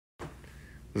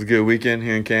It was a good weekend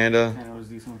here in Canada. And it was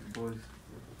decent with the boys.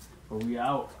 But we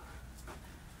out.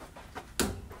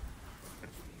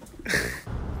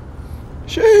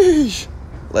 Sheesh.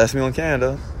 Last meal in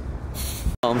Canada.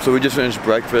 So we just finished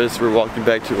breakfast. We're walking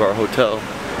back to our hotel,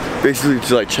 basically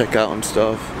to like check out and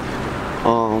stuff.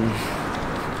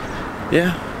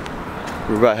 Yeah,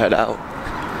 we're about to head out.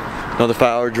 Another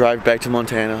 5-hour drive back to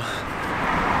Montana.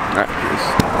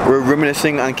 Alright, we're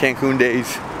reminiscing on Cancun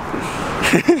days.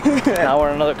 Now we're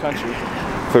in another country.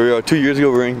 For real, 2 years ago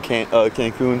we were in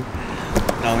Cancun.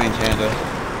 Now we're in Canada.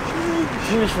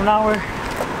 2 years from now, where? 2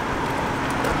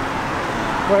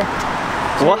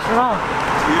 What? years from now?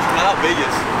 2 years from now,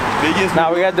 Vegas. Vegas.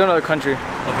 Nah, we gotta do another country.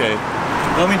 Okay.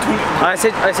 No, I mean, I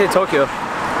say Tokyo.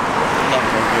 Not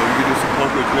Tokyo. We could do some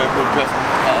Tokyo trip. Go dress.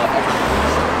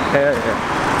 Yeah.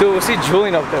 Dude, we'll see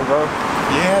Julian up there, bro.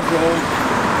 Yeah, bro.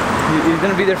 He's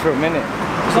gonna be there for a minute.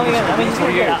 He's gonna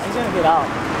get out.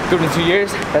 Dude, in 2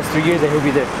 years? That's 3 years that he'll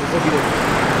be there.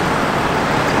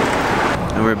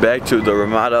 And we're back to the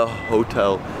Ramada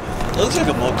Hotel. It looks like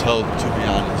a motel, to be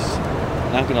honest.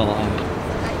 Not gonna lie.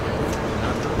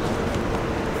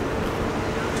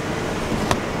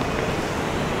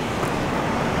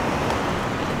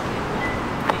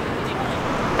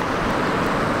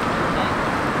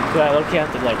 Dude, I look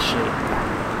at like shit.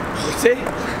 What's it?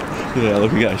 Yeah,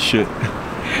 look, we got shit.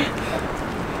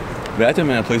 Bathroom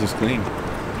in that place is clean.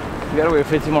 We gotta wait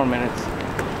 15 more minutes.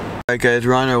 Alright guys,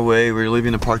 we're on our way. We're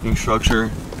leaving the parking structure.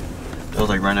 That was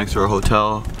like right next to our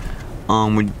hotel.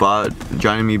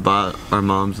 Johnny and me bought our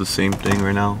moms the same thing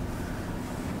right now.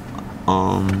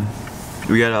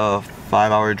 We got a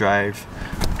 5-hour drive,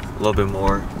 a little bit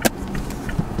more.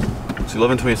 It's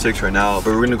 11:26 right now,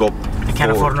 but we're gonna go. I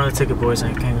can't afford another ticket, boys.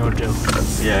 I can't go to jail.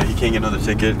 Yeah, he can't get another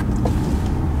ticket.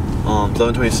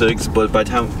 11:26, but by the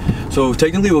time, so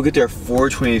technically we'll get there at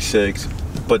 4:26,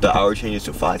 but the hour changes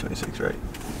to 5:26, right?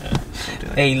 Yeah.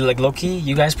 Hey, like low key,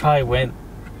 you guys probably went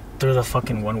through the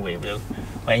fucking one way, bro.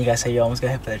 Why you guys say you almost got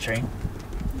hit by that train?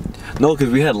 No, because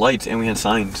we had lights and we had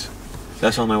signs.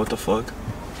 That's why I'm like, what the fuck?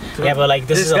 Yeah, but like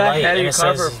this is a light. This guy had and your it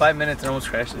car says, for 5 minutes and almost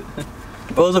crashed it.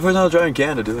 But it was the first time I was driving in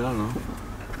Canada, dude. I don't know.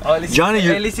 Oh, at least Johnny,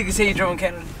 at least you can say you drove in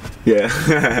Canada. Yeah.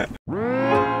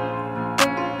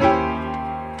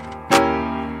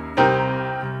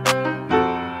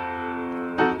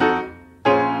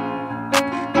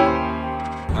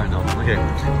 Alright, no. Okay.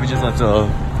 We just left the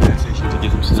gas station to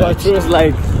get some snacks. so Arturo's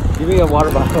like, give me a water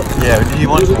bottle. Yeah, he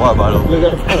wanted a water bottle. Look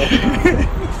at that.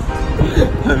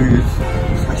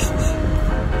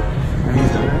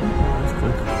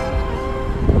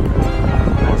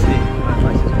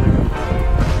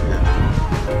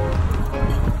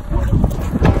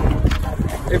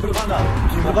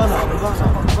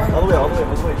 All the way.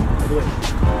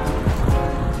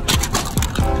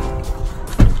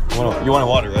 You want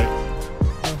water, right?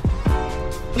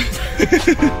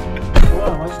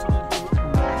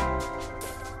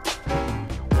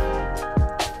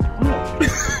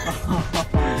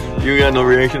 You got no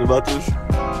reaction about this? We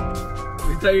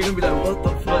thought you were gonna be like, what the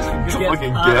fuck? It's a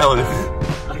fucking gallon.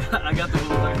 I got the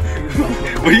whole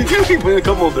thing. What are you doing? Put a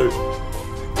couple there.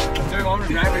 So you want me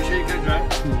to drive? Are you sure you can drive?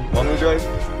 Want me to drive?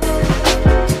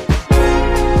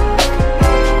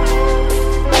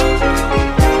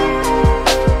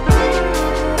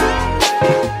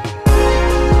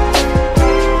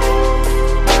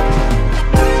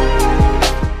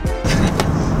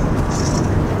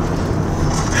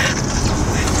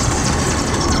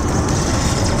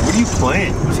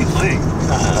 Playing? What's he playing?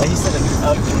 He said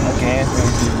again.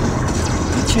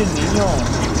 Pinche niño.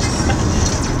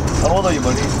 How old are you,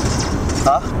 buddy?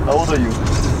 Huh? How old are you?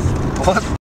 What?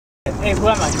 Hey,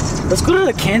 what am I? Let's go to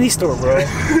the candy store, bro.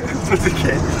 What's the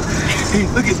candy? Hey,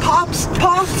 look at Pops!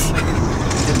 Pops!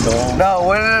 No,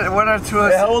 what are two of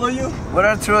us? Hey, how old are you? What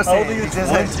are two of us? How old are you? He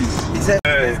said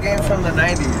this game's from the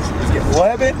 90s.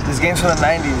 What happened? This game's from the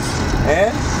 90s.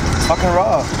 And? Fucking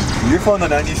raw. You're from the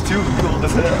 90s too. You old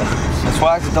as hell. That's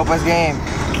why it's the dopest game.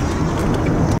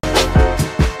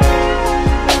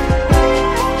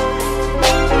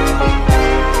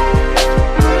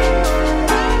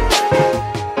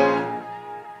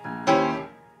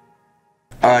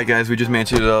 Alright guys, we just made it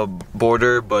to the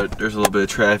border, but there's a little bit of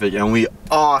traffic and we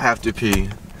all have to pee.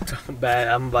 Bad.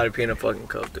 I'm about to pee in a fucking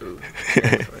cup, dude.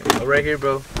 Oh, right here,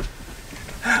 bro.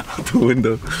 Out the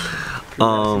window.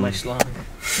 My slime.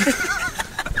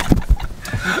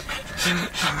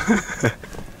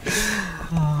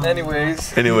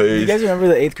 Anyways. You guys remember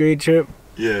the 8th grade trip?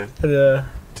 Yeah. To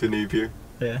Navy Pier?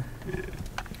 Yeah.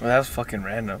 Well, that was fucking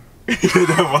random.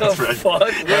 That was the right. fuck?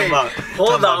 Wait,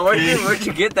 hold on. Where'd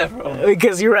you get that from?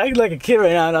 Because you were acting like a kid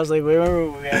right now, and I was like, wait,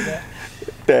 remember when we had that?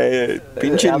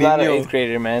 Pinche I'm not an niño. 8th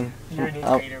grader, man. You're an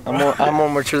 8th grader, bro. I'm more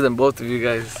mature than both of you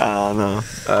guys. I don't know.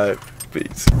 Alright,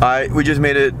 peace. Alright, we just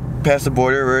made it past the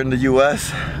border. We're in the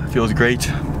US. Feels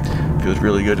great. Feels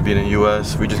really good to be in the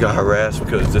US. We just got harassed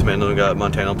because this man only got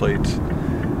Montana plates.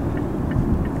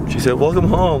 She said, welcome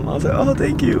home. I was like, oh,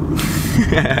 thank you.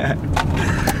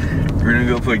 We're gonna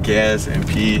go put gas and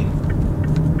pee.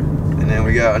 And then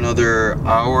we got another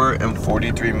hour and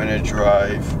 43-minute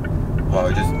drive. Oh,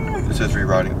 it says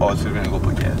rerouting. Oh, so we're gonna go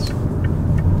put gas.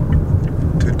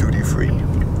 To duty free.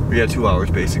 We got 2 hours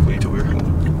basically till we're home.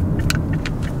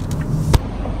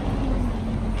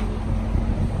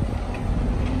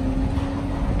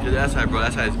 Yeah, that side, bro.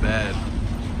 That side's bad.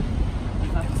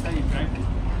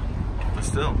 But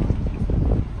still,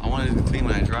 I want it to clean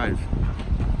when I drive.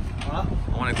 Huh?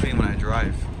 I want it clean when I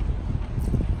drive.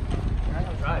 You're not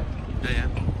gonna drive. Yeah.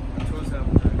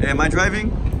 Hey, am I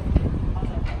driving?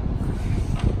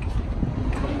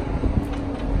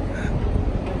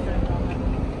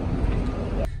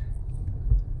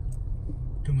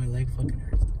 Dude, my leg fucking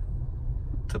hurts.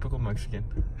 Typical Mexican.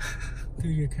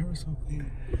 Dude, your camera's so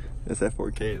clean. That's that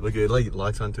 4K. Look, it like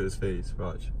locks onto his face.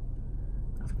 Watch.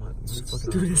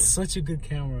 Dude, it's such a good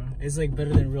camera. It's like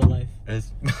better than real life.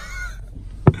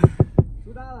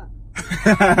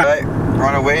 Alright, we're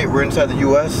on our way. We're inside the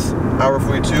US. Hour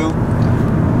 42.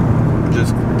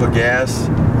 Just put gas,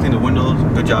 clean the windows.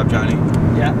 Good job, Johnny.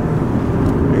 Yeah.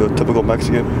 You go, typical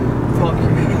Mexican. Fuck you.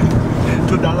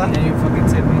 $2. And you fucking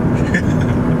tip me.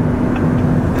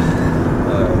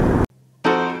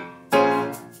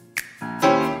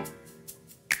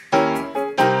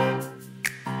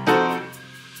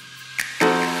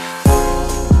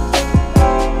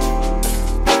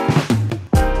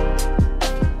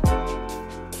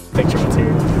 Picture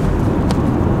material.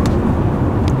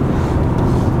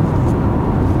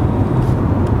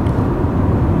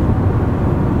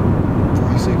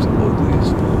 He seems ugly as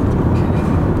fuck.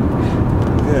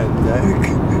 Yeah, neck.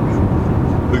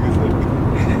 Look at that.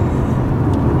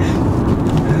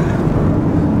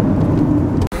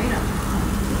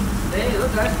 Hey,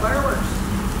 look guys, fireworks.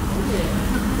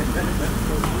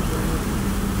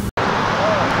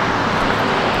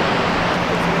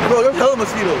 Bro, there's hella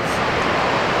mosquitoes.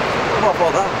 I'm gonna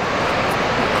fall down.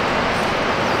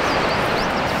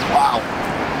 Wow.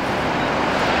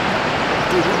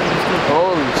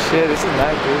 Holy shit, this is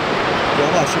nice, dude. Yo,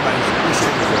 I'm not sure my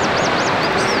shit.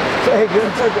 Hey, good.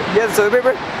 You have toilet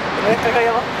paper?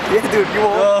 Yeah, dude, you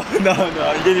won't. No,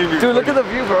 you can't even. Dude, look at the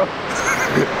view, bro.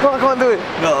 Come on, do it.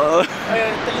 No. Is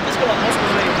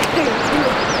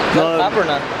that top or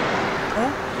not?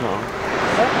 No.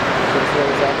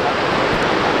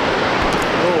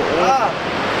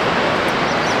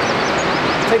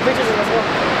 Take pictures of us.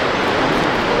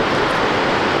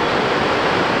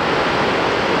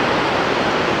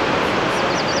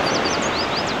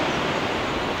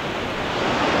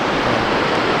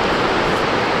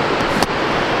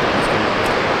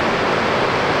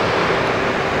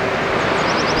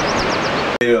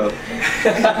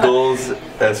 Goals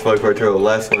as fuck for Arturo.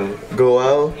 Last one. Go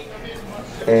out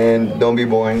and don't be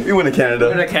boring. You went to Canada.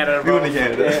 We're in Canada, bro. You went to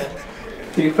Canada.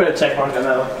 Yeah. You put a check mark on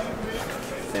that one.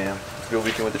 Damn. Good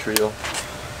weekend with the trio.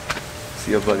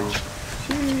 See ya, buddy.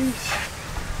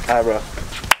 Sheesh. Alright, bro.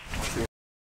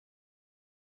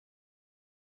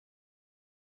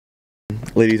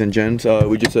 Ladies and gents,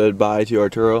 we just said bye to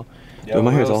Arturo. Yo, Dude,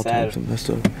 my hair's real all sad. types of messed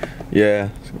up. Yeah,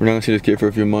 we're not gonna see this kid for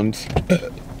a few months.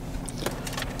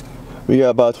 We got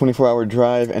about a 24-hour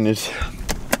drive and it's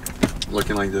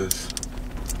looking like this.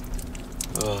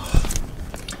 Ugh.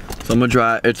 So I'm gonna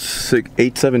drive. It's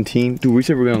 8:17. Dude, we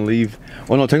said we're gonna leave.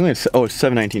 Well, no, technically it's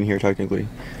 7:19 here technically.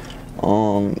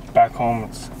 Back home,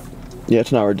 it's... Yeah,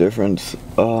 it's an hour difference.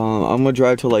 I'm gonna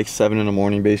drive till like 7 in the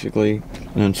morning basically,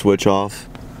 and then switch off.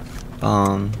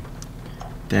 Damn,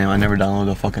 I never downloaded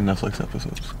the fucking Netflix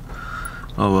episodes.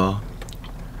 Oh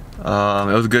well.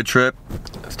 It was a good trip.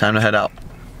 It's time to head out.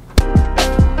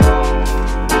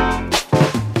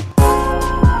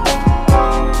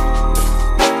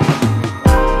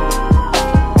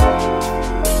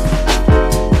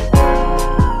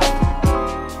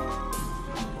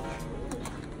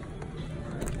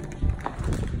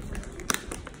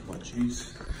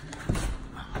 Jeez.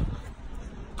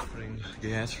 Putting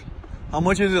gas. How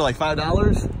much is it? Like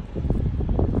 $5?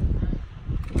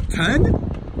 10?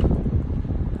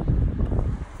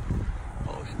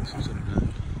 Oh, this is so good.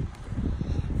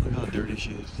 Look how dirty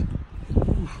she is.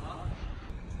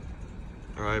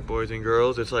 Alright, boys and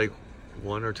girls, it's like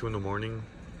 1 or 2 in the morning.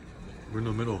 We're in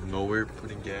the middle of nowhere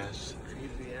putting gas.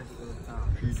 Creepy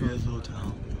ass little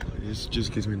town. This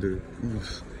just gives me the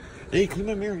oof. Hey, clean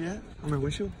my mirror, yeah? On my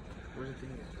windshield? Where's the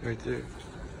thing? Right there.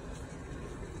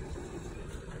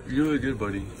 You're doing good,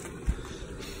 buddy.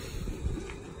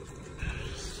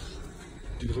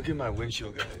 Dude, look at my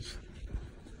windshield, guys.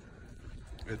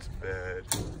 It's bad.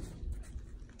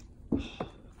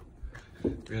 We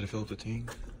gotta fill up the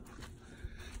tank.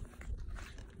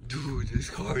 Dude, this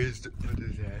car is a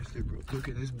disaster, bro. Look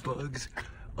at these bugs.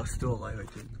 I'm still alive, I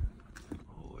think.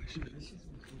 Holy shit.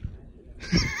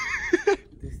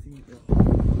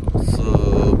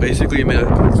 So basically, we made a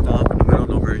quick stop in the middle of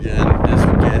nowhere again. This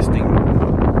gas thing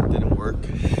didn't work,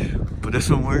 but this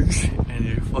one works, and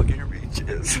it fucking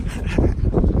reaches.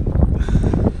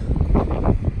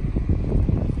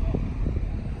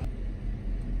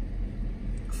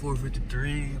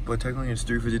 4:53, but technically it's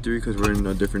 3:53 because we're in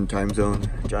a different time zone.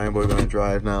 Giant boy gonna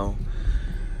drive now.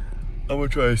 I'm gonna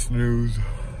try to snooze.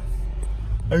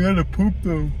 I gotta poop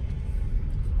though.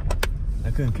 I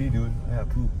couldn't pee, dude. I gotta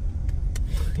poop.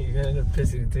 You're gonna end up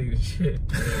pissing and taking a shit.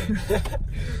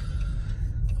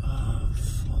 Oh,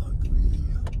 fuck me.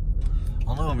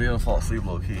 I'm not gonna be able to fall asleep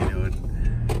low key, dude.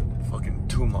 Fucking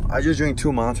I just drank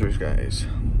 2 monsters, guys.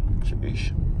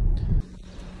 Sheesh.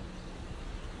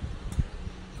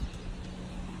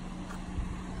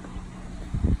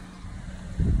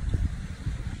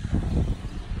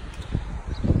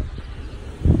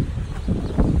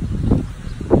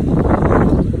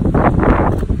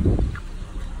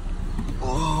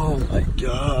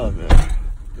 God, man.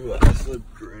 Dude, I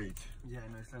slept great. Yeah, I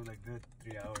know, I slept like good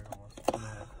 3 hours almost.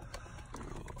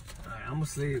 Alright, I'm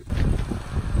asleep.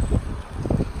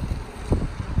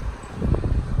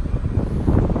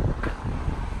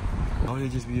 Why would they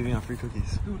just be giving out free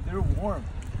cookies? Dude, they're warm.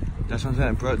 That's what I'm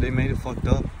saying, bro. They made it fucked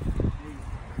up.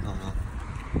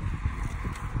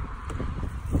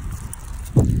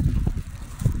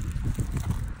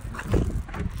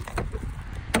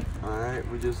 Alright,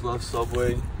 we just left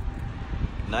Subway.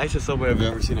 Nicest Subway I've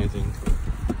ever seen, I think.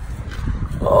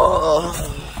 Oh,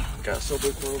 got a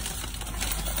Subway Club.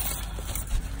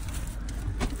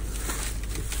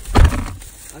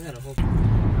 I got a whole.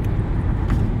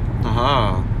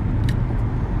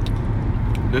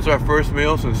 This is our first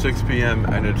meal since 6 p.m.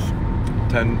 and it's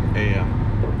 10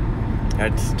 a.m.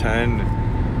 That's 10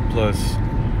 plus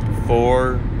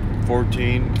 4,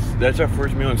 14. That's our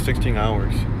first meal in 16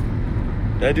 hours.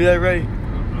 Did I do that right?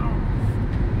 No.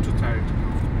 I'm too tired to go.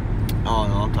 Oh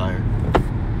no, I'm tired.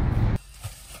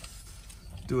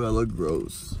 Dude, I look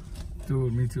gross.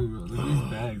 Dude, me too, bro. Look at these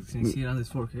bags. Can you see it on this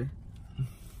fork here?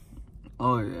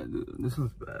 Oh yeah, dude, this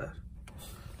one's bad.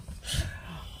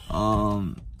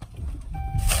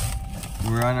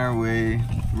 We're on our way.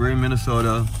 We're in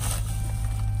Minnesota.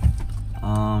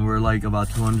 We're like about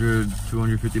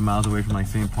 250 miles away from like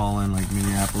St. Paul and like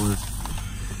Minneapolis.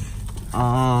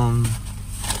 Damn,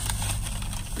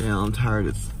 I'm tired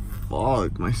as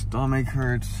fuck. My stomach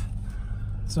hurts.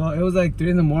 So it was like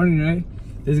 3 in the morning, right?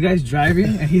 This guy's driving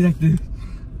and he's like, dude,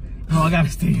 oh, I gotta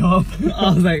stay up.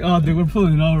 I was like, oh, dude, we're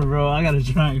pulling over, bro. I gotta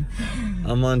drive.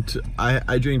 I'm on.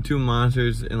 I drank 2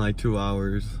 monsters in like 2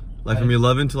 hours. Like from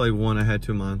 11 to like 1, I had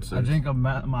 2 monsters. I drank a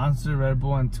Monster, Red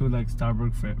Bull, and 2 like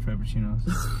Starbucks Frappuccinos.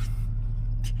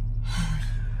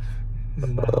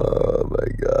 Oh my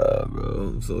god, bro!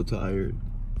 I'm so tired.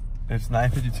 It's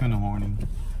 9:52 in the morning.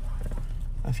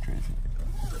 That's crazy.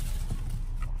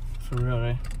 For real,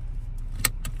 right?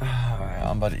 Alright,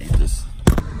 I'm about to eat this.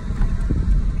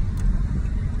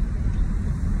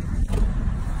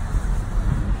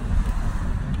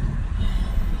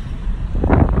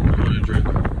 I'm gonna drink.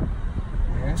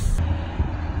 Yes.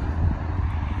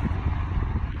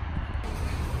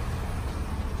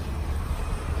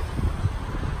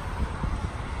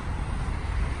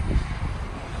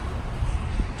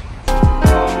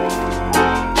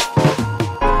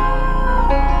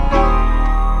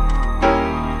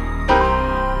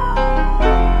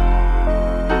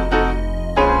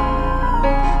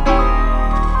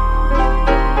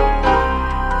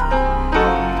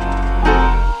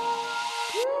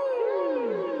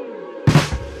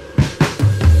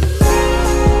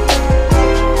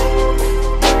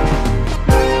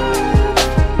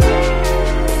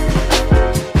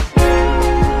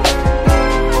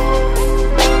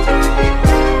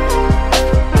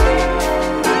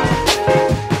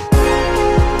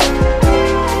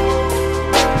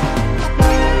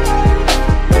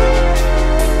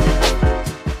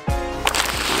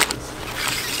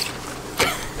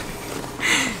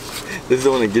 This is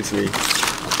the one that gets me.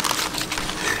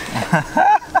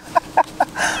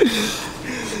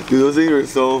 Dude, those things were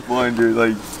so fun, dude.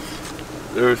 Like,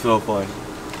 they were so fun.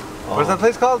 What's that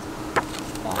place called?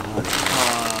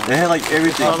 They had like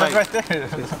everything. Oh, that's right there.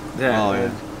 Yeah. Oh,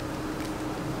 yeah.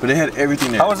 But they had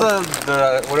everything there. How was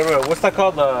the whatever? What's that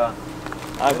called? The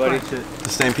Hi, buddy. The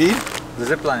Stampede? the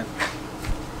zip line.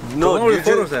 No, Where were you the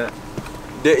photos just,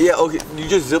 at? yeah, okay. You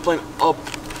just zip line up,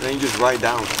 and then you just ride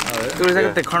down. It was like Yeah.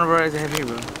 at the carnival rides ahead here,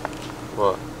 bro.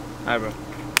 What? Hi, bro.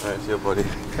 Alright, see you, buddy.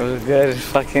 It was a good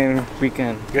fucking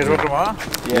weekend. You guys work tomorrow?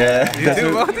 Yeah. You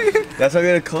do, bro? That's why we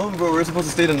gotta come, bro. We're supposed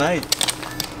to stay the night.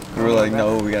 We were like,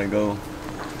 no, we gotta go.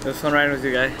 It was fun riding with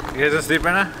you guys. You guys asleep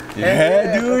right now?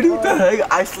 Yeah, dude. What the heck?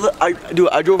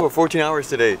 I drove for 14 hours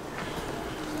today.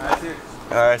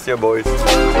 Alright, see you, boys.